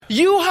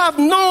You have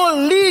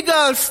no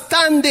legal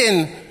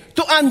standing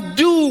to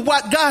undo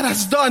what God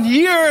has done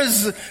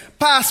years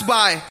past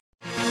by.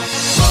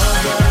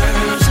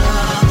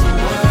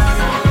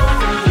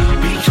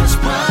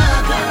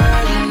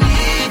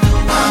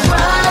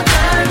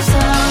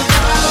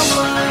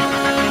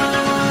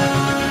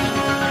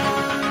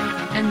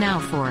 And now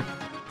for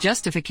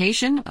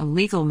Justification, a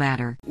legal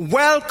matter.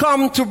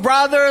 Welcome to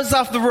Brothers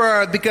of the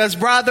Word, because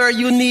brother,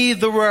 you need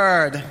the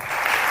Word.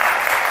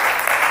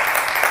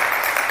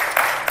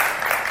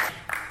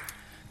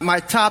 My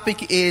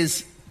topic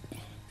is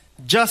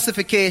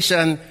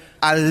justification,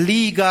 a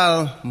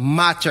legal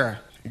matter.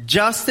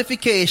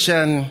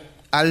 Justification,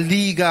 a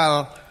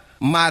legal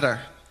matter.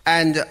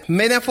 And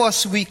many of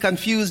us, we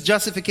confuse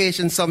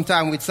justification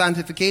sometimes with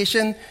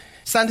sanctification.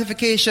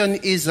 Sanctification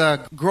is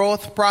a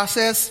growth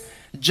process.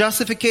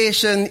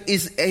 Justification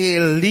is a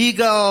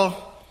legal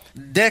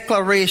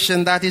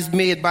declaration that is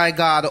made by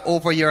God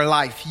over your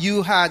life.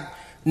 You had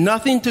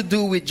nothing to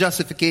do with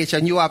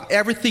justification. You have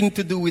everything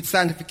to do with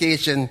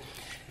sanctification.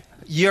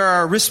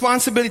 Your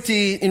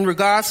responsibility in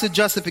regards to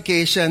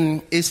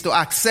justification is to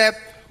accept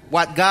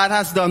what God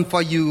has done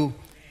for you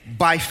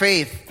by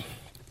faith.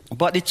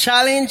 But the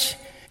challenge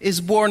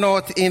is borne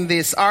out in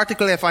this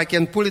article. If I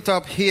can pull it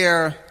up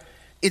here,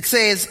 it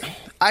says,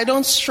 I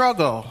don't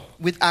struggle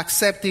with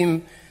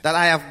accepting that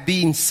I have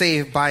been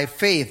saved by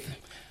faith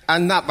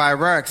and not by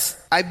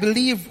works. I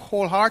believe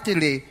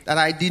wholeheartedly that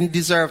I didn't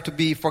deserve to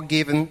be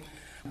forgiven,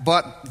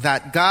 but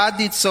that God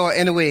did so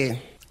anyway.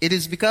 It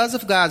is because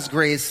of God's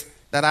grace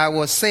that I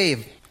was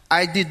saved.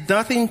 I did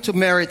nothing to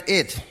merit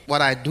it.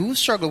 What I do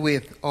struggle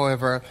with,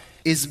 however,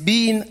 is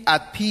being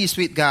at peace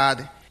with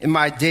God in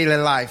my daily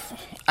life.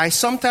 I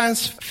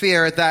sometimes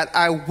fear that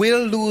I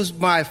will lose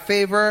my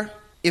favor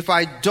if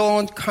I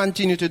don't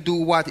continue to do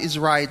what is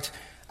right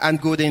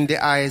and good in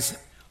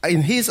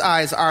His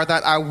eyes, or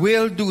that I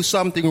will do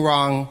something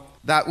wrong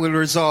that will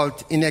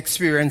result in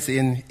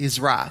experiencing His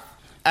wrath.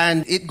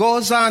 And it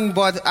goes on,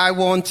 but I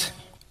won't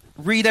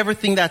read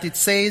everything that it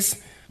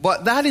says.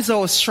 But that is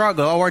our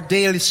struggle, our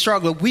daily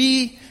struggle.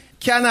 We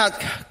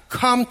cannot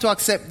come to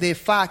accept the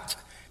fact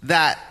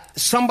that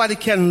somebody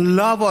can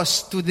love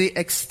us to the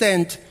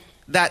extent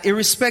that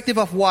irrespective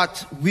of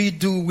what we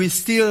do, we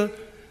still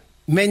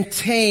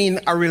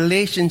maintain a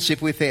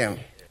relationship with Him.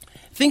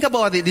 Think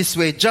about it this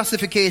way.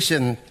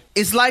 Justification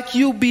is like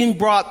you being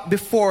brought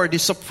before the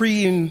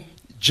supreme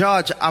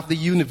judge of the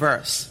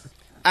universe.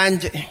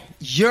 And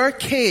your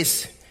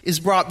case is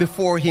brought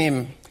before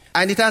Him.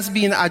 And it has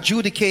been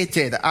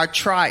adjudicated or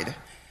tried.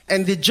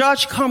 And the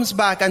judge comes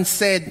back and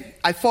said,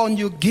 I found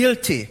you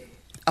guilty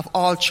of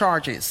all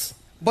charges.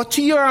 But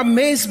to your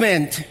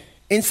amazement,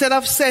 instead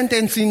of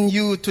sentencing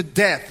you to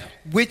death,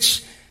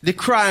 which the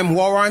crime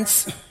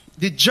warrants,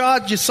 the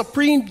judge, the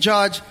supreme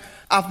judge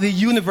of the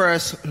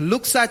universe,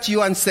 looks at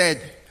you and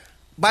said,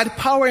 by the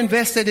power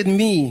invested in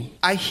me,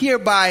 I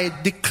hereby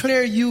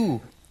declare you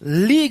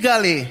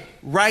legally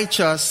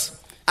righteous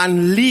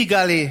and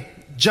legally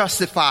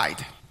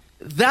justified.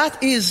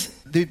 That is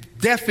the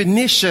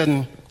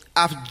definition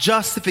of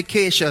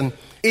justification.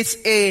 It's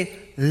a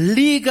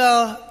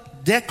legal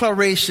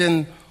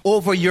declaration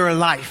over your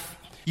life.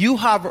 You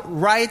have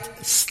right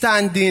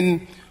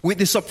standing with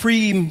the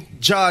supreme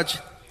judge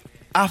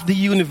of the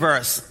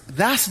universe.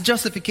 That's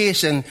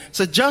justification.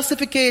 So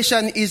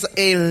justification is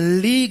a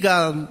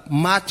legal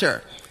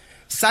matter.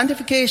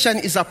 Sanctification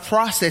is a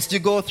process. You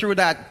go through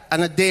that on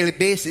a daily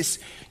basis.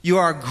 You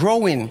are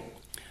growing.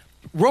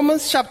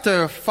 Romans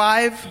chapter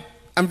 5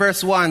 and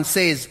verse 1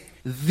 says,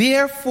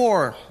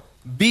 therefore,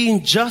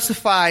 being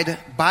justified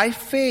by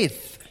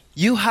faith,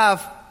 you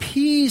have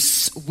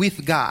peace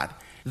with God.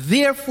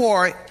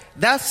 Therefore,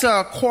 that's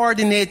a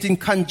coordinating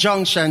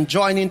conjunction,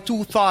 joining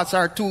two thoughts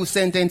or two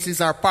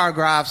sentences or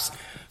paragraphs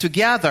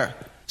together.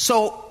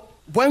 So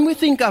when we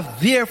think of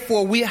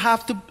therefore, we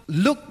have to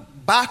look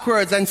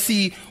backwards and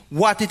see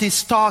what it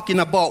is talking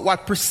about,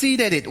 what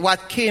preceded it,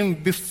 what came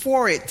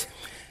before it.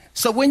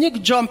 So when you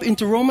jump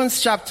into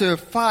Romans chapter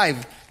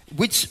 5,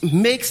 which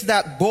makes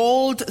that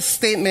bold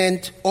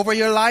statement over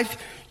your life,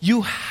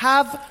 you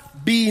have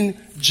been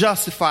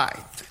justified.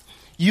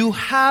 You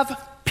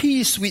have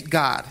peace with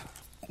God.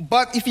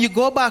 But if you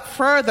go back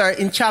further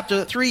in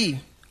chapter 3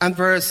 and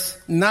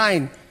verse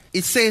 9,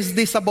 it says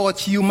this about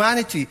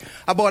humanity,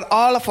 about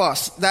all of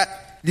us,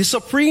 that the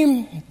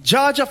supreme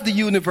judge of the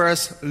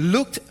universe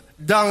looked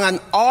down on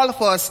all of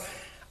us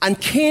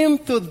and came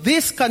to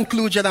this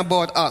conclusion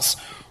about us.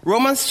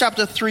 Romans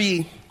chapter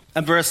 3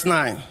 and verse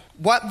 9.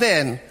 What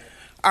then?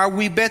 Are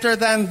we better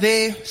than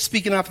they,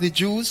 speaking of the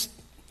Jews?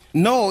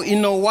 No,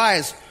 in no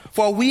wise.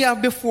 For we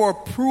have before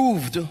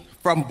proved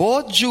from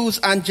both Jews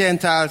and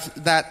Gentiles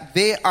that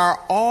they are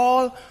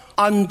all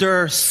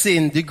under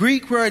sin. The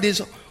Greek word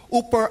is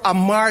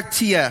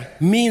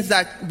uperamartia, means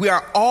that we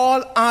are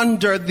all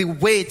under the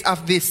weight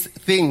of this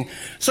thing.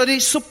 So the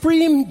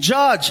supreme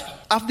judge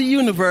of the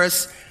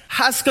universe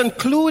has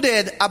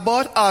concluded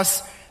about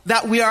us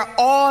that we are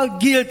all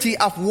guilty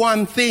of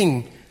one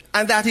thing,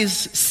 and that is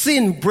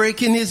sin,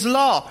 breaking his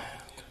law.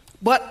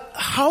 But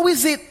how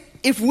is it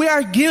if we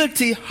are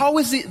guilty, how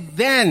is it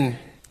then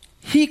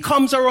he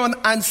comes around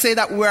and say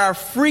that we are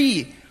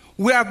free,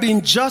 we are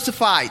being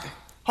justified?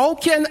 How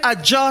can a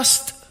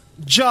just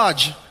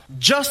judge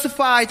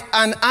justify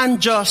an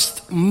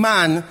unjust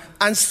man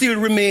and still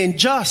remain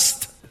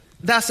just?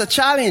 That's a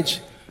challenge.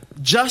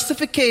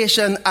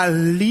 Justification, a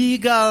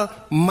legal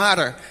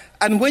matter.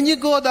 And when you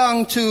go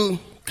down to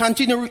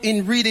continue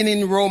in reading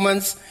in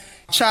Romans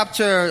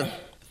chapter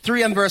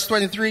 3 and verse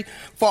 23,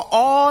 for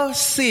all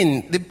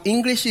sin, the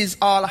English is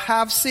all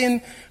have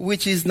sinned,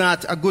 which is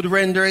not a good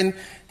rendering.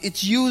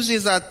 It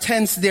uses a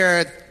tense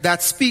there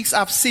that speaks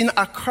of sin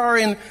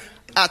occurring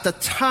at a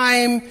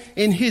time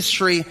in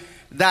history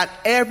that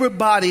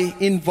everybody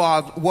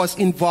involved was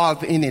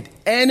involved in it.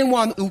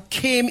 Anyone who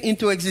came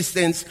into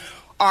existence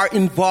are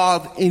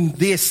involved in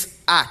this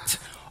act.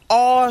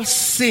 All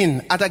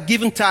sin at a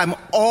given time,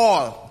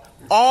 all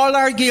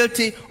are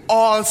guilty,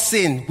 all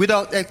sin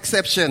without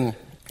exception.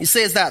 He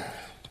says that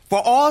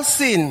for all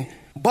sin,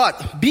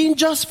 but being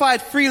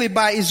justified freely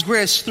by his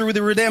grace through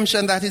the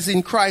redemption that is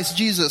in Christ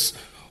Jesus,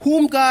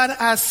 whom God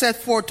has set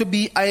forth to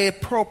be a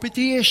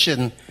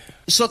propitiation.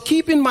 So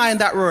keep in mind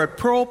that word,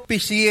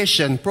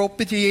 propitiation.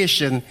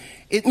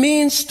 It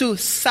means to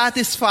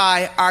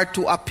satisfy or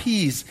to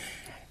appease.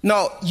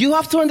 Now, you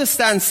have to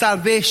understand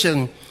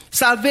salvation.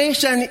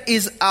 Salvation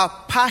is a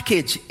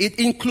package. It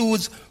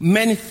includes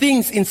many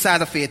things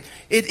inside of it.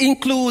 It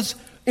includes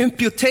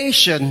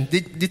imputation,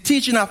 the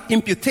teaching of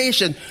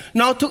imputation.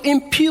 Now, to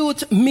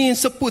impute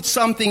means to put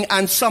something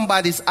on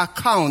somebody's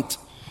account.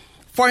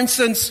 For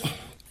instance,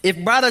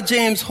 if Brother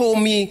James owed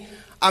me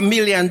 $1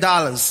 million,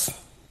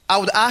 I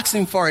would ask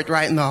him for it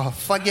right now.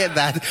 Forget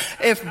that.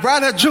 If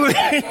Brother Julian,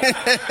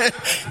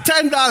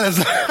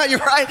 $10, you're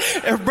right?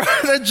 If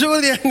Brother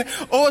Julian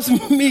owes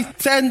me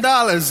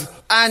 $10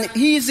 and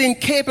he's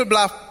incapable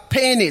of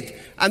paying it,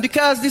 and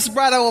because this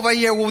brother over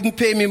here wouldn't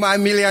pay me my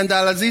 $1 million,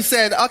 he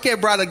said, okay,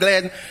 Brother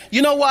Glenn,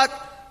 you know what?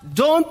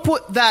 Don't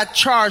put that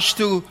charge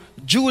to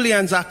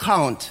Julian's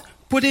account.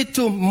 Put it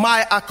to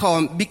my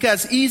account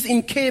because he's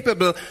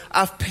incapable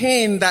of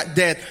paying that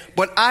debt.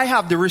 But I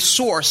have the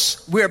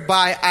resource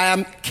whereby I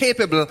am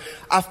capable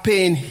of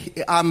paying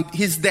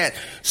his debt.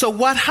 So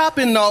what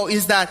happened now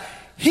is that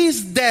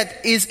his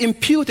debt is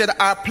imputed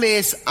or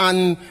placed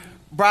on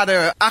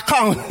brother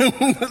account.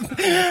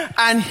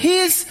 And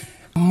his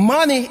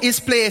money is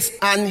placed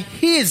on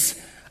his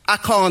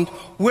account,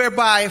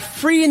 whereby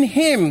freeing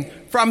him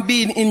from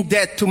being in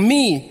debt to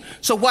me.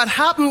 So what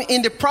happened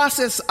in the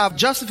process of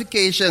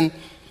justification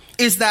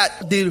is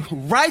that the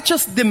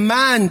righteous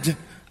demand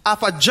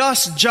of a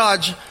just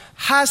judge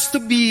has to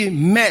be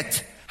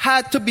met,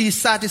 had to be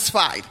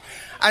satisfied.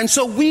 And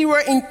so we were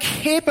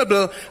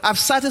incapable of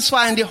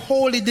satisfying the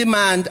holy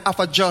demand of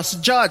a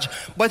just judge.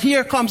 But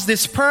here comes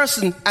this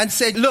person and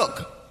said,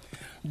 look,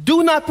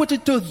 do not put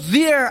it to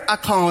their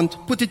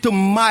account, put it to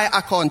my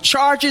account,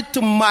 charge it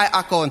to my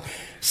account,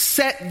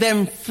 set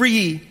them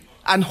free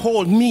and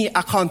hold me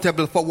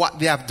accountable for what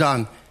they have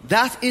done.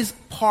 That is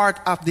part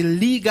of the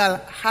legal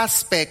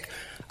aspect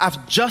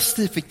of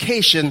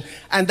justification,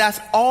 and that's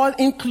all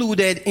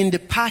included in the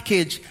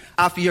package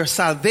of your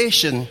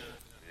salvation.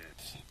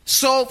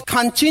 So,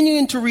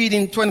 continuing to read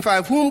in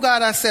 25, whom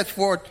God has set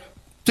forth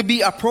to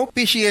be a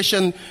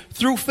propitiation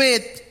through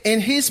faith in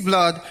his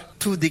blood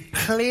to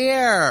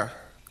declare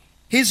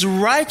his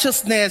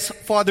righteousness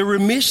for the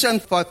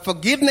remission, for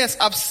forgiveness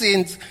of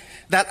sins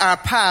that are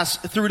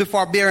past through the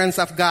forbearance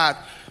of God.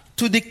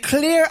 To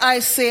declare, I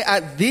say,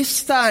 at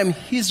this time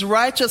his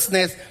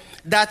righteousness,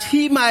 that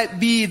he might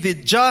be the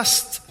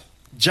just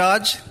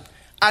judge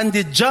and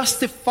the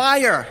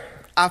justifier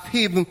of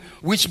him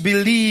which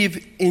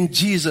believe in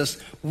Jesus.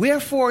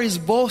 Wherefore is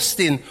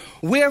boasting?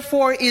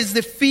 Wherefore is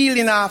the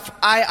feeling of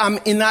I am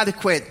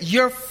inadequate?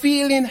 Your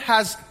feeling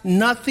has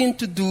nothing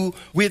to do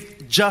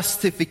with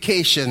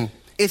justification.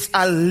 It's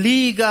a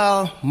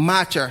legal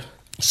matter.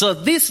 So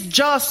this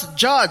just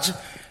judge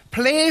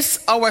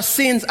placed our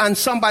sins on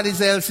somebody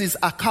else's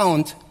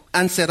account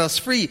and set us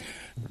free.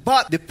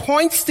 But the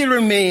point still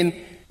remains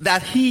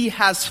that he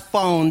has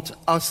found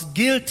us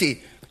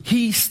guilty.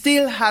 He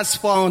still has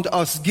found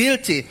us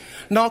guilty.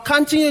 Now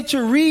continue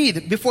to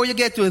read before you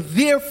get to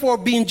therefore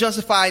being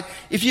justified.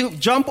 If you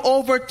jump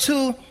over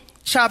to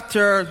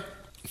chapter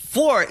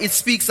 4, it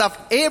speaks of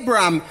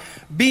Abraham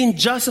being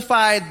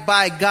justified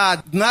by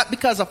God, not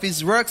because of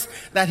his works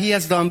that he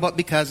has done, but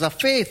because of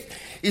faith.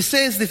 It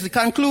says this, the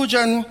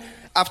conclusion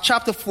of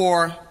chapter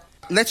 4.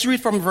 Let's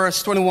read from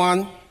verse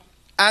 21.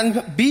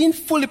 And being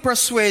fully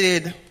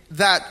persuaded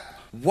that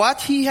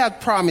what he had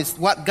promised,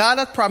 what God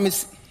had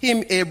promised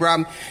him,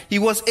 Abraham, he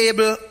was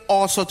able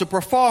also to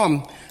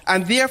perform.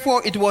 And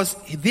therefore it was,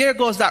 there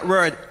goes that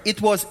word,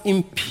 it was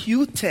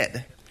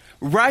imputed.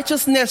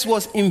 Righteousness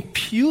was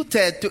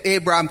imputed to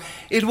Abraham.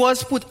 It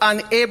was put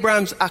on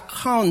Abraham's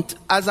account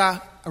as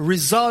a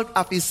result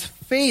of his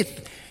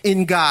faith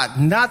in God,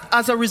 not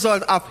as a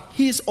result of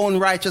his own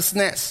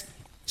righteousness.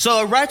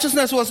 So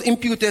righteousness was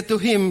imputed to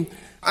him,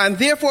 and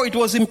therefore it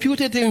was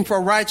imputed to him for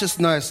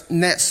righteousness.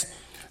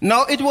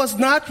 Now it was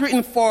not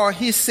written for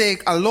his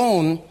sake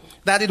alone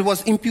that it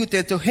was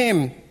imputed to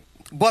him,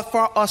 but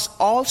for us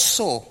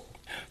also,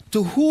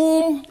 to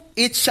whom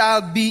it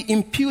shall be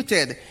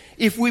imputed,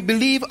 if we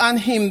believe on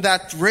him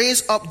that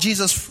raised up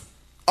Jesus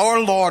our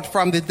Lord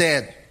from the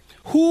dead,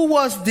 who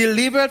was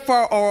delivered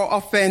for our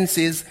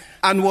offenses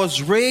and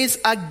was raised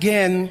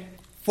again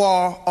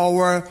for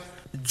our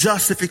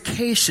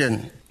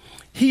justification.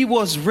 He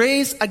was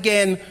raised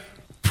again,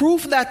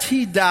 proof that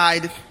he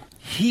died.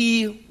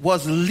 He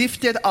was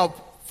lifted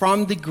up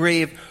from the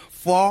grave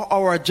for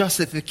our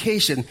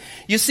justification.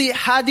 You see,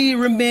 had he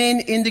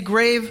remained in the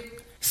grave,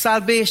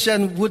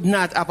 salvation would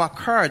not have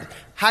occurred.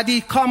 Had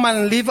he come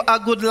and lived a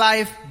good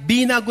life,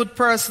 been a good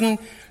person,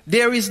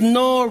 there is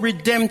no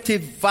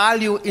redemptive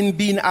value in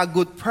being a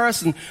good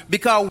person,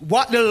 because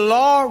what the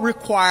law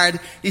required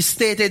is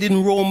stated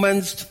in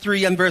Romans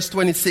 3 and verse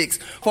 26.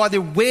 For the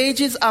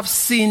wages of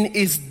sin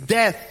is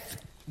death,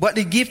 but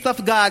the gift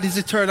of God is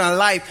eternal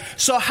life.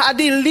 So had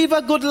he lived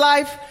a good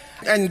life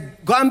and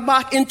gone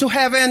back into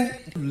heaven,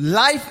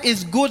 life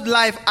is good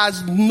life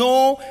has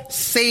no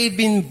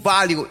saving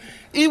value.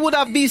 He would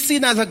have been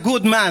seen as a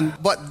good man,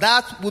 but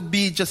that would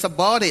be just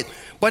about it.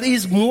 But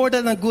he's more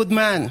than a good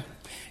man.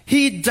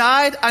 He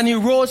died and he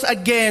rose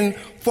again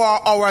for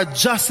our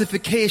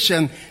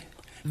justification.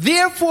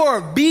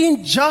 Therefore,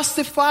 being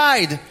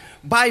justified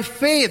by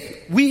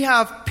faith, we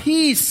have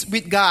peace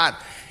with God.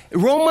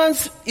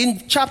 Romans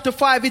in chapter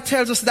 5, it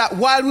tells us that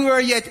while we were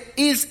yet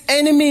his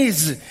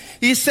enemies,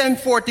 he sent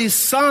forth his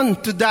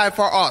son to die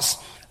for us.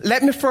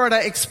 Let me further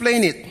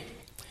explain it.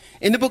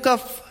 In the book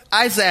of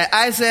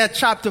Isaiah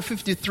chapter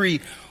 53,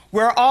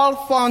 we're all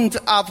fond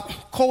of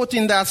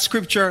quoting that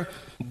scripture,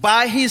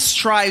 by his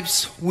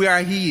stripes we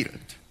are healed.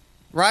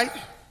 Right?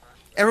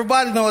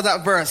 Everybody knows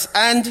that verse.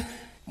 And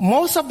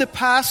most of the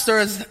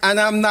pastors, and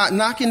I'm not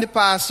knocking the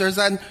pastors,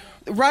 and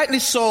rightly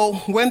so,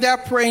 when they're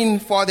praying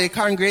for the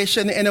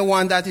congregation,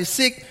 anyone that is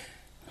sick,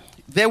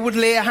 they would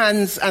lay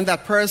hands on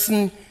that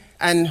person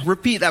and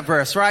repeat that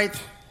verse, right?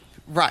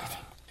 Right.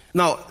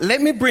 Now,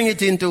 let me bring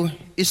it into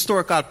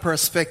historical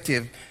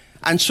perspective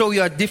and show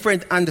you a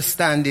different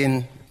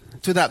understanding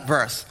to that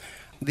verse.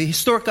 The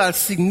historical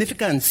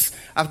significance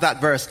of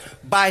that verse.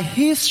 By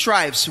his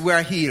stripes we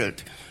are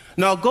healed.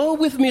 Now go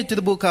with me to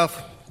the book of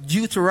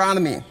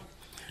Deuteronomy.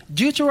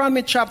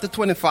 Deuteronomy chapter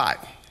 25.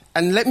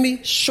 And let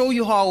me show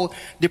you how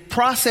the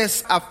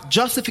process of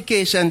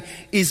justification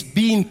is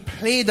being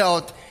played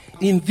out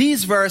in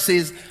these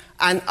verses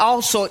and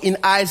also in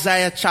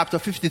Isaiah chapter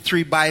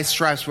 53, by his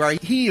stripes we are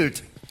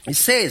healed. It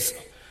says,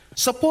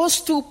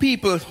 suppose two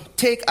people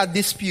take a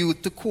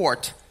dispute to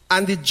court,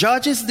 and the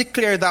judges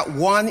declare that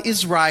one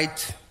is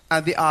right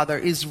and the other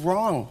is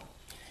wrong.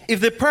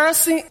 If the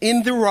person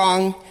in the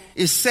wrong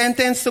is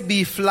sentenced to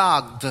be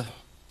flogged,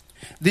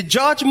 the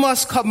judge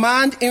must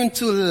command him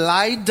to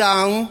lie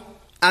down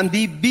and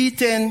be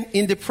beaten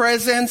in the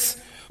presence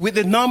with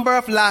the number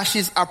of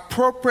lashes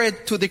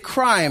appropriate to the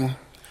crime,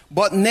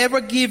 but never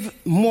give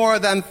more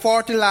than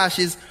 40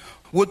 lashes,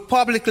 would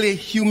publicly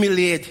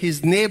humiliate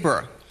his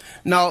neighbor.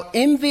 Now,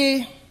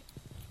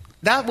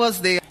 that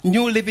was the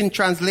New Living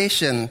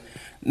Translation.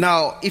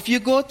 Now, if you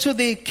go to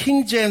the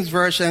King James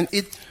Version,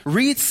 it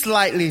reads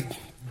slightly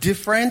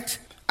different,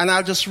 and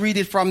I'll just read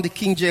it from the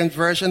King James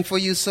Version for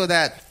you so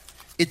that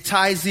it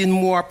ties in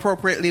more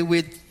appropriately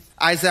with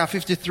Isaiah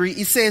 53.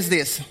 It says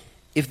this: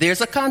 if there's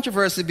a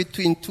controversy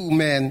between two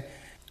men,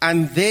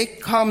 and they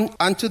come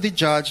unto the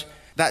judge,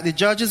 that the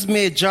judges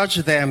may judge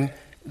them,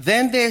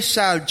 then they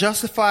shall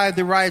justify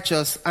the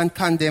righteous and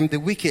condemn the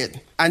wicked.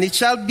 And it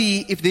shall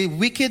be, if the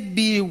wicked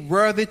be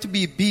worthy to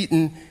be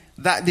beaten,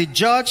 that the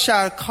judge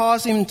shall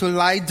cause him to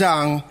lie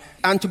down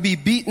and to be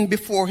beaten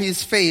before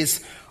his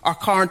face,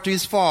 according to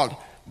his fault,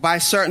 by a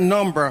certain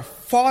number,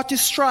 40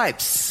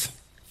 stripes.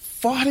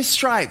 40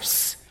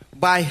 stripes.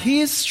 By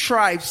his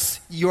stripes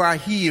you are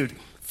healed.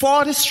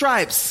 40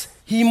 stripes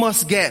he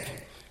must get.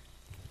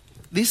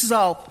 This is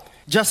how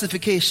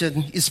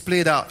justification is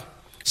played out.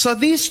 So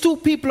these two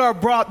people are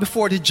brought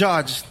before the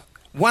judge,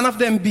 one of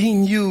them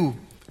being you,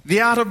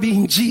 the other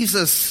being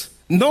Jesus.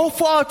 No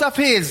fault of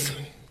his.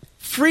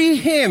 Free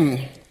him.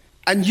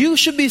 And you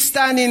should be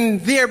standing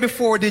there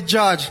before the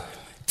judge,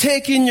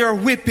 taking your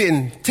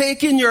whipping,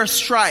 taking your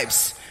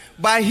stripes.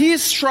 By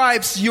his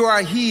stripes you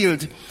are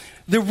healed.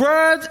 The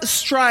word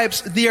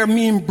stripes there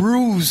mean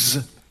bruise,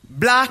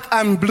 black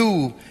and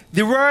blue.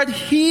 The word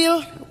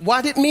heal,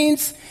 what it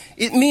means?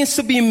 It means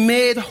to be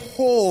made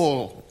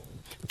whole,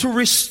 to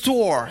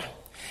restore.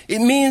 It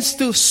means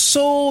to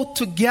sew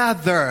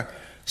together.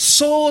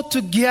 Sew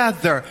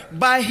together.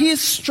 By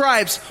his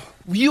stripes,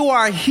 you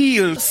are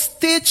healed.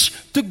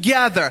 Stitched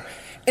together.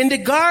 In the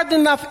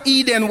Garden of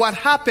Eden, what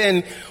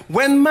happened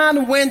when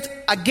man went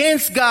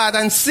against God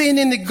and sinned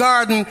in the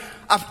Garden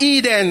of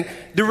Eden,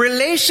 the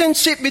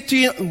relationship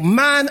between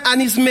man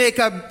and his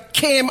maker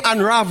came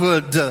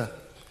unraveled.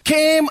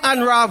 Came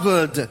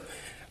unraveled.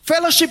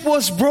 Fellowship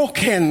was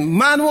broken.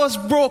 Man was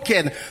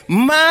broken.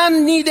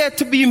 Man needed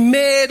to be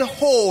made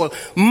whole.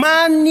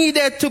 Man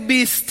needed to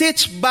be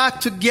stitched back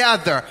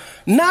together.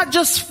 Not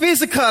just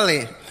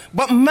physically,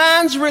 But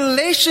man's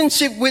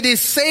relationship with his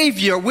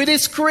Savior, with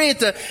his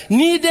Creator,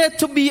 needed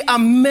to be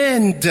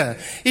amended.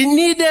 It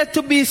needed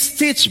to be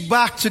stitched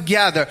back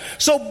together.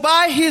 So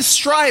by his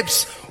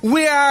stripes,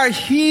 we are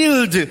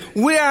healed.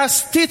 We are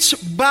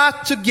stitched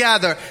back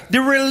together.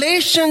 The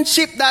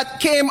relationship that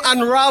came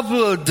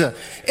unraveled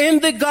in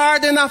the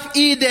Garden of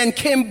Eden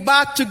came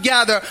back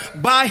together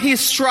by his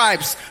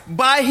stripes,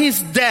 by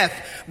his death,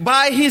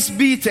 by his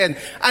beating.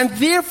 And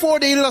therefore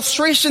the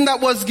illustration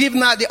that was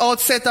given at the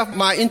outset of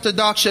my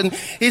introduction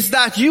is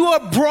that you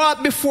are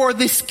brought before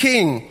this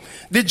king,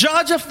 the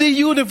judge of the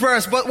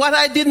universe. But what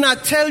I did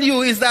not tell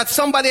you is that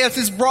somebody else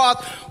is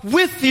brought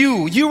with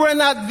you. You were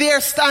not there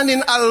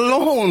standing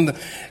alone.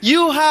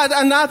 You had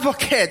an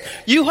advocate.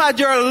 You had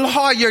your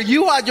lawyer.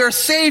 You had your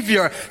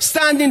Savior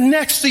standing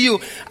next to you.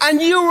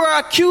 And you were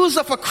accused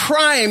of a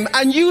crime.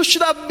 And you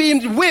should have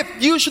been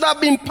whipped. You should have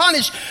been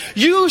punished.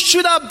 You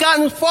should have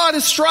gotten 40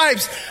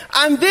 stripes.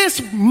 And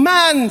this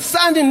man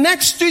standing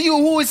next to you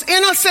who is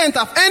innocent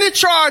of any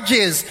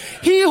charges,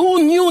 he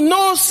who knew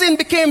no sin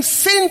became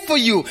sin for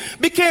you,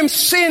 became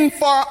sin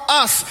for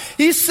us.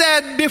 He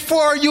said,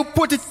 before you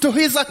put it to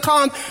his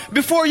account,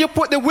 before you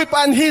put the whip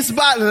on his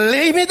back,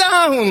 lay me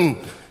down.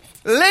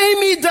 Lay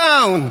me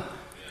down.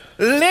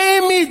 Lay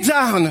me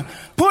down.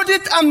 Put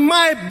it on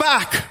my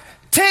back.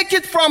 Take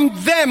it from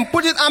them.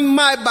 Put it on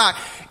my back.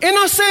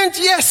 Innocent,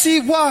 yes, he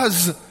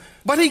was.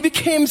 But he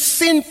became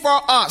sin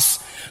for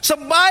us. So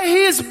by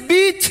his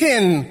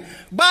beating,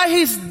 by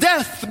his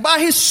death, by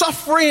his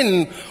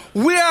suffering,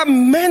 we are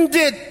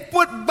mended,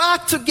 put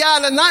back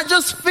together, not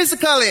just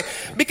physically.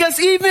 Because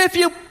even if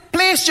you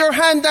place your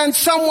hand on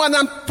someone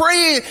and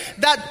pray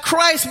that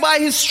Christ, by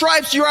his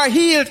stripes, you are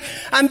healed,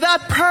 and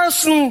that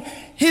person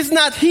is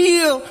not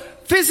healed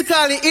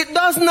physically, it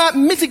does not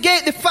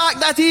mitigate the fact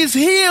that he is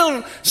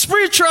healed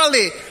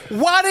spiritually.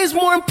 What is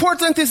more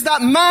important is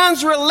that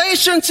man's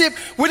relationship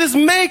with his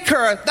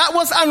maker that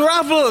was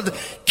unraveled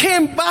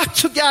came back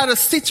together,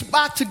 stitched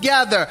back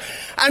together.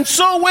 And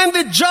so when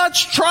the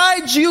judge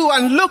tried you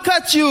and looked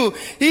at you,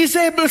 he's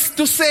able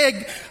to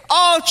say,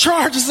 all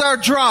charges are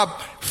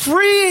dropped.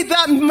 Free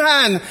that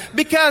man,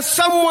 because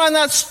someone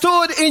has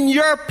stood in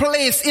your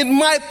place, in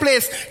my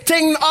place,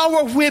 taking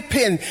our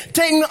whipping,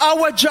 taking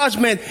our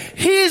judgment.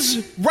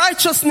 His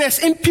righteousness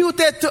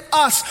imputed to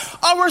us,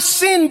 our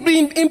sin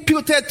being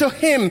imputed to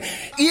him.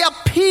 He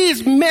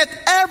appeased, met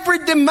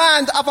every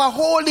demand of a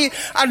holy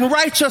and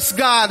righteous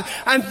God.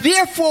 And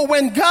therefore,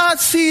 when God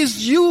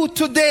sees you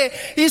today,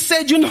 he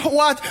said, you know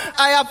what?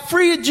 I have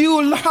freed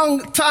you a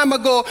long time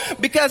ago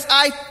because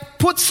I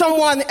put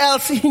someone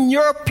else in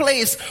your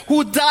place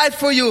who died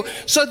for you.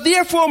 So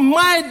therefore,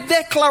 my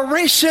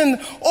declaration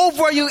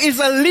over you is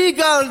a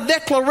legal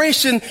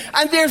declaration,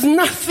 and there's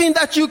nothing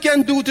that you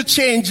can do to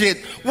change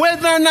it.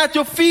 Whether or not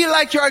you feel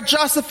like you're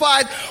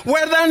justified,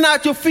 whether or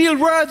not you feel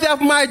worthy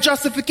of my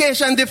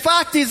justification, the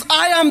fact is,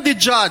 I am the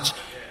judge.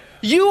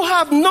 You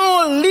have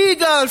no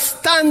legal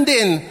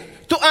standing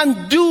to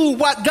undo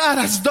what God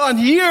has done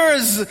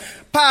years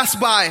past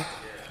by.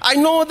 I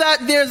know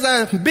that there's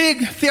a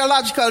big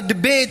theological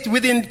debate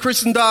within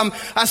Christendom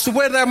as to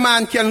whether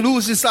man can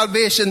lose his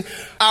salvation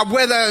or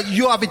whether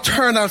you have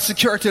eternal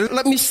security.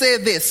 Let me say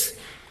this.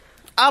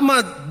 I'm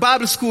a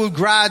Bible school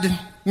grad,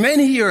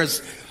 many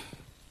years.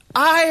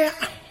 I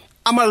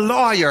am a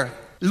lawyer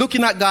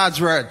looking at God's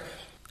word.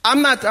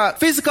 I'm not a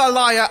physical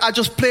lawyer. I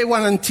just play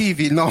one on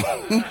TV. No.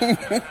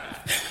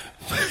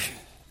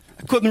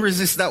 I couldn't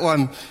resist that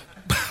one.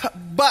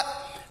 But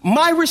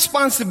my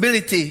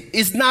responsibility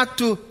is not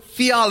to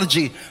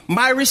theology.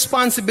 My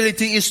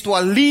responsibility is to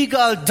a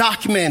legal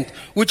document,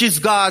 which is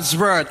God's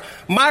word.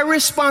 My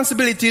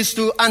responsibility is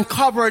to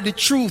uncover the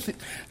truth,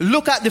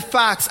 look at the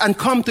facts, and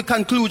come to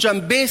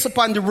conclusion based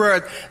upon the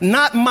word,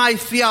 not my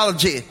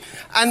theology.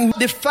 And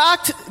the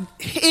fact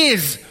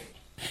is,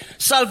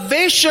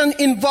 salvation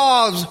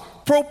involves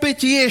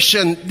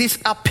propitiation, this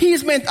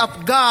appeasement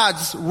of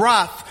God's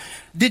wrath,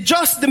 the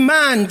just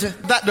demand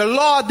that the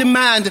law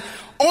demand.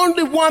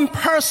 Only one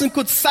person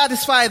could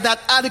satisfy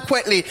that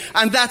adequately,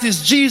 and that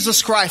is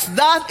Jesus Christ.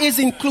 That is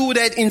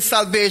included in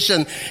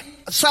salvation.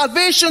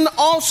 Salvation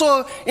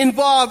also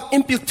involves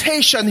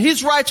imputation,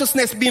 his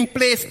righteousness being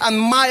placed on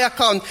my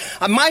account,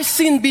 and my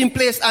sin being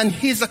placed on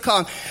his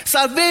account.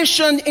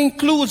 Salvation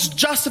includes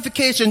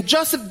justification.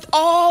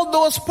 All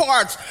those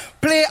parts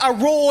play a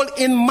role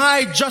in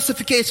my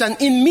justification,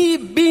 in me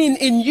being,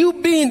 in you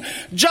being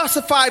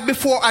justified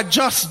before a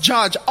just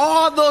judge.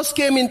 All those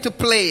came into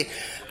play.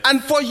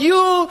 And for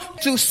you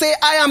to say,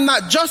 I am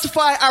not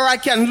justified or I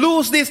can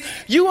lose this,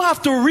 you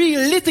have to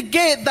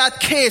re-litigate that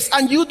case,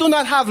 and you do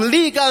not have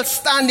legal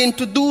standing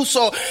to do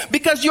so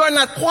because you are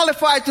not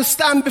qualified to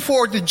stand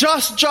before the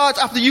just judge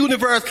of the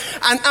universe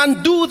and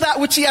undo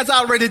that which he has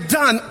already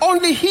done.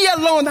 Only he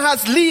alone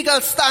has legal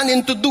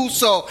standing to do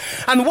so.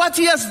 And what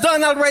he has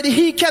done already,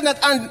 he cannot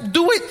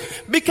undo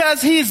it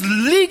because he is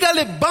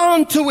legally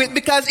bound to it,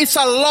 because it's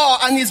a law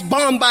and he's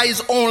bound by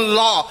his own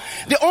law.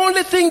 The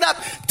only thing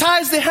that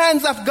ties the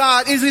hands of of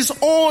God is his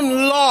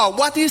own law.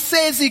 What he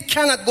says he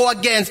cannot go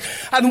against.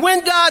 And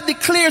when God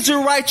declares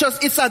you righteous,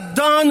 it's a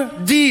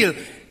done deal.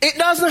 It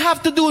doesn't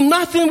have to do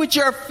nothing with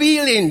your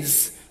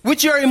feelings,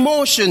 with your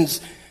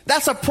emotions.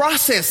 That's a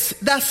process.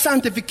 That's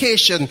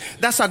sanctification.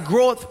 That's a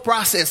growth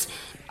process.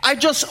 I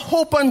just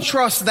hope and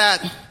trust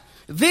that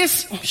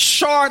this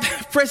short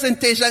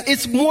presentation,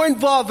 it's more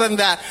involved than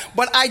that,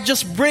 but I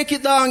just break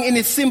it down in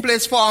its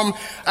simplest form,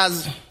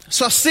 as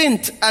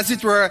succinct as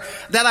it were,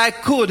 that I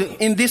could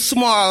in this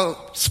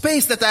small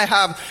space that I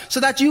have, so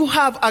that you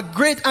have a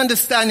great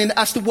understanding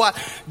as to what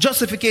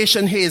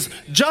justification is.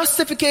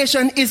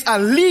 Justification is a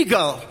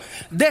legal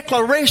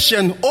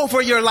declaration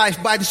over your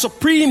life by the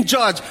supreme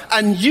judge,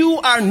 and you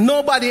or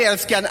nobody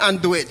else can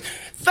undo it.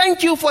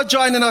 Thank you for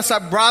joining us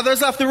at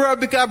Brothers of the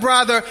Word, because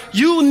brother,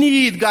 you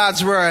need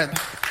God's word.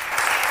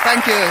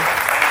 Thank you.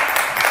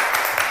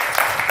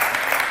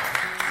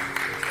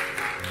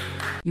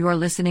 You are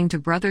listening to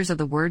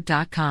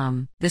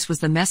brothersoftheword.com. This was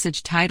the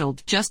message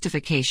titled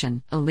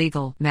Justification, a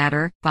Legal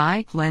Matter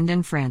by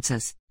Glendon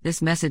Francis.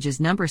 This message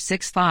is number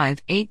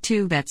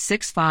 6582. That's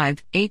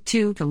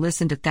 6582. To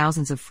listen to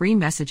thousands of free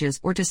messages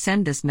or to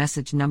send this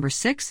message number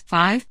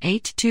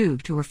 6582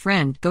 to a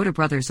friend, go to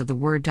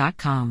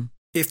brothersoftheword.com.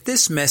 If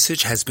this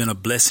message has been a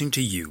blessing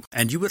to you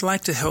and you would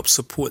like to help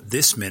support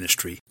this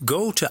ministry,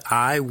 go to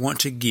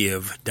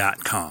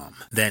iwanttogive.com.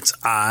 That's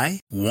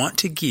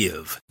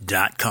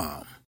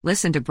iwanttogive.com.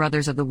 Listen to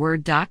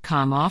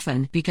brothersoftheword.com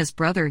often, because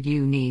brother,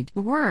 you need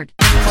the word.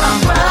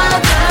 From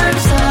brothers